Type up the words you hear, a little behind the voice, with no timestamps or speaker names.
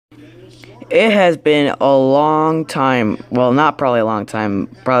It has been a long time. Well, not probably a long time.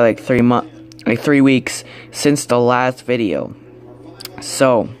 Probably like 3 months, like 3 weeks since the last video.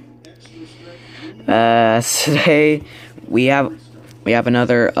 So, today we have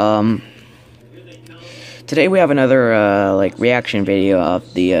another today we have another like reaction video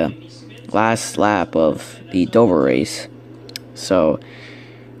of the last lap of the Dover race. So,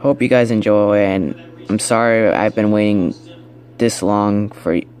 hope you guys enjoy, and I'm sorry I've been waiting this long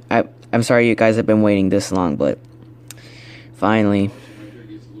for. I'm sorry you guys have been waiting this long, but finally,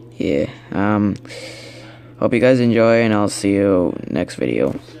 yeah. Hope you guys enjoy, and I'll see you next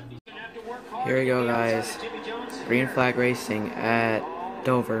video. Here we go, guys. Green flag racing at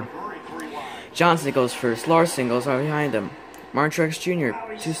Dover. Johnson goes first. Larson goes right behind him. Martin Truex Jr.,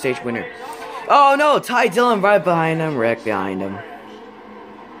 2-stage winner. Oh no, Ty Dillon right behind him. Wreck behind him.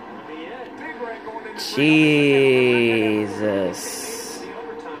 Jesus.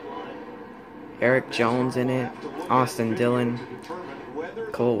 Eric Jones in it, Austin Dillon,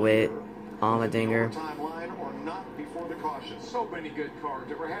 Cole Witt, Allmendinger. So many good cars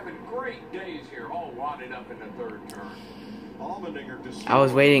that were having great days here, all wadded up in the third turn. I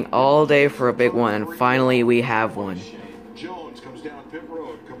was waiting all day for a big one, and finally we have one. Jones comes down pit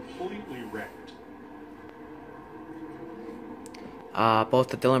road completely wrecked. Both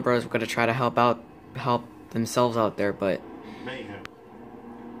the Dillon brothers were gonna try to help themselves out there, but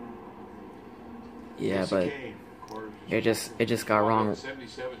yeah, but it just got wrong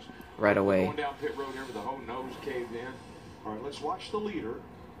right away. Going down pit road here with the whole nose caved in. All right, let's watch the leader,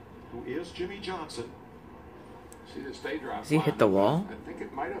 who is Jimmie Johnson. See the stay drive. Does he hit the wall? I think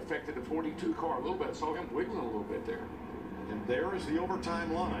it might have affected the 42 car a little bit. I saw him wiggling a little bit there. And there is the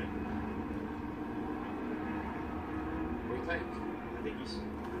overtime line. What do you think? I think he's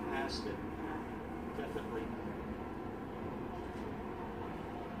passed it. Definitely.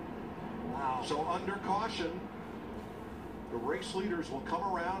 Wow. So under caution, the race leaders will come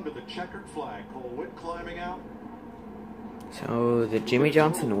around to the checkered flag. Cole Witt climbing out. So did Jimmie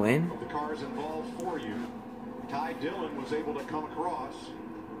Johnson win? The cars involved for you. Ty Dillon was able to come across.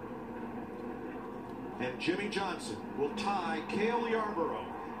 And Jimmie Johnson will tie Cale Yarborough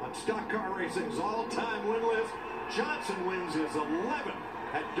on Stock Car Racing's all-time win list. Johnson wins his 11th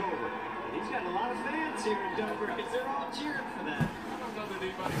at Dover. He's got a lot of fans here in Dover because they're all cheering for that. I don't know that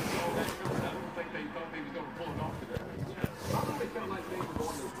anybody saw that coming. I don't think they thought they was going to pull it off today. I really felt like they were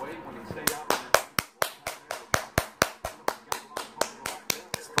going this way when he stayed out there.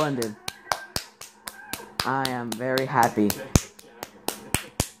 Splendid. I am very happy.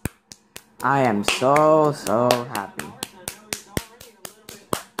 I am so happy.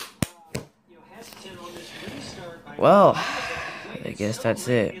 Well, I guess that's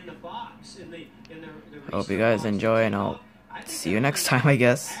it. Hope you guys enjoy, and I'll see you next time, I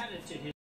guess.